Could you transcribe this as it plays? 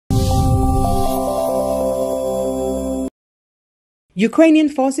Ukrainian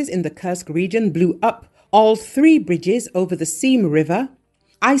forces in the Kursk region blew up all 3 bridges over the Seim River,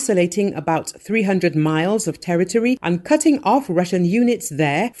 isolating about 300 miles of territory and cutting off Russian units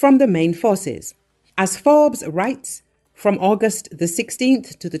there from the main forces. As Forbes writes, from August the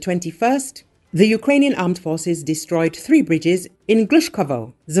 16th to the 21st, the Ukrainian Armed Forces destroyed 3 bridges in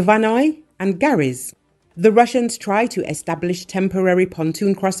Glushkovo, Zvannoye and Karyzh. The Russians tried to establish temporary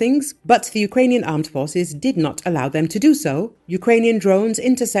pontoon crossings, but the Ukrainian Armed Forces did not allow them to do so. Ukrainian drones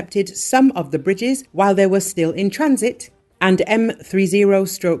intercepted some of the bridges while they were still in transit, and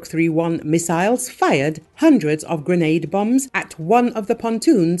M30/31 missiles fired hundreds of grenade bombs at one of the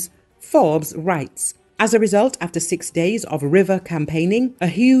pontoons, Forbes writes. As a result, after 6 days of river campaigning, a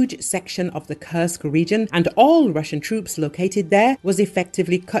huge section of the Kursk region and all Russian troops located there was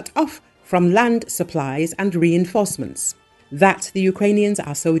effectively cut off from land supplies and reinforcements. That the Ukrainians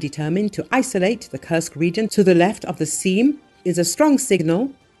are so determined to isolate the Kursk region to the left of the Seim is a strong signal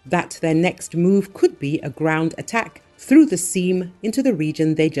that their next move could be a ground attack through the Seim into the region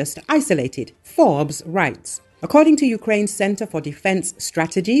they just isolated, Forbes writes. According to Ukraine's Center for Defense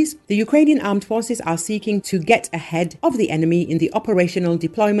Strategies, the Ukrainian Armed Forces are seeking to get ahead of the enemy in the operational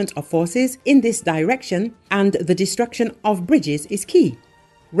deployment of forces in this direction, and the destruction of bridges is key.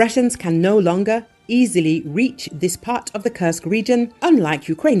 Russians can no longer easily reach this part of the Kursk region, unlike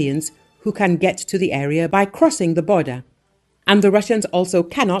Ukrainians, who can get to the area by crossing the border. And the Russians also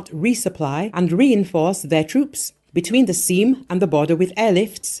cannot resupply and reinforce their troops. Between the Seim and the border with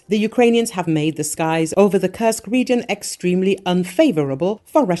airlifts, the Ukrainians have made the skies over the Kursk region extremely unfavorable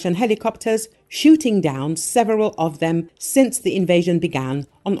for Russian helicopters, shooting down several of them since the invasion began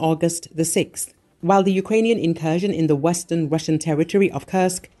on August the 6th. While the Ukrainian incursion in the western Russian territory of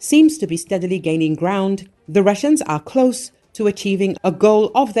Kursk seems to be steadily gaining ground, the Russians are close to achieving a goal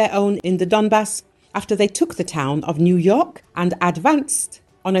of their own in the Donbass after they took the town of New York and advanced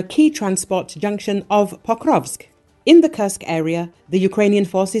on a key transport junction of Pokrovsk. In the Kursk area, the Ukrainian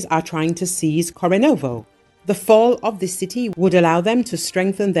forces are trying to seize Korenovo. The fall of this city would allow them to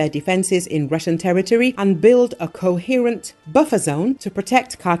strengthen their defenses in Russian territory and build a coherent buffer zone to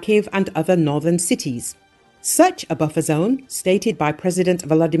protect Kharkiv and other northern cities. Such a buffer zone, stated by President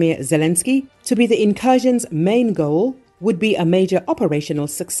Volodymyr Zelenski to be the incursion's main goal, would be a major operational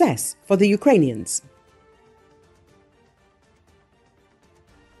success for the Ukrainians.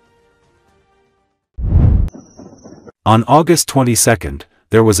 On August 22nd,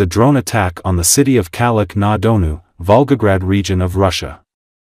 there was a drone attack on the city of Kalych-na-Donu, Volgograd region of Russia.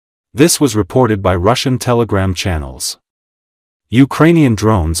 This was reported by Russian telegram channels. Ukrainian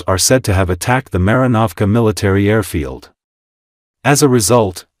drones are said to have attacked the Marinovka military airfield. As a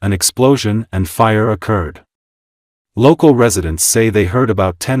result, an explosion and fire occurred. Local residents say they heard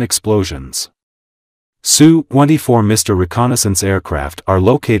about 10 explosions. Su-24 Mr. reconnaissance aircraft are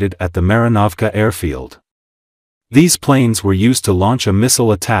located at the Marinovka airfield. These planes were used to launch a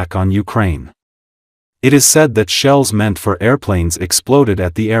missile attack on Ukraine. It is said that shells meant for airplanes exploded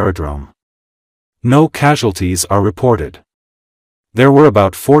at the aerodrome. No casualties are reported. There were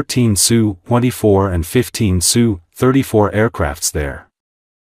about 14 Su-24 and 15 Su-34 aircrafts there.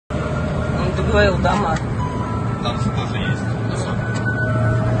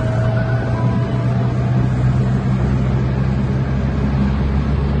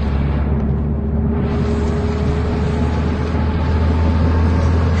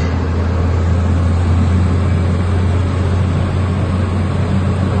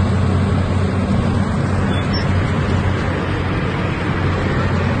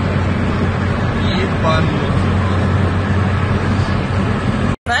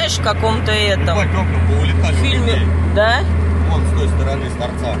 Знаешь, в каком-то этом фильме, да? Вон с той стороны, с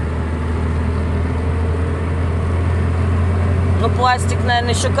торца. Ну, пластик,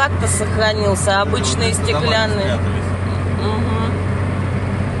 наверное, еще как-то сохранился, а обычные стеклянные. Угу.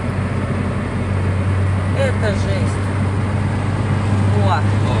 Это жесть. О,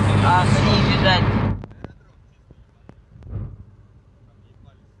 ах, не видать.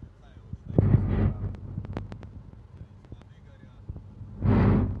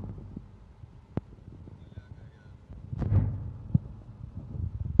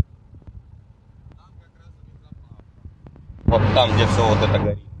 Вот там, где все вот это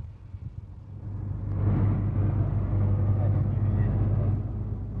горит.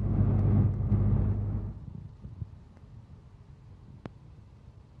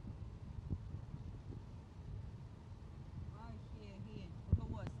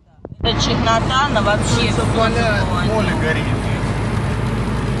 Это чернота, она вообще... Поле горит.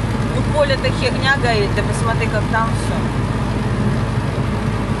 Ну, поле-то херня горит, ты посмотри, как там все.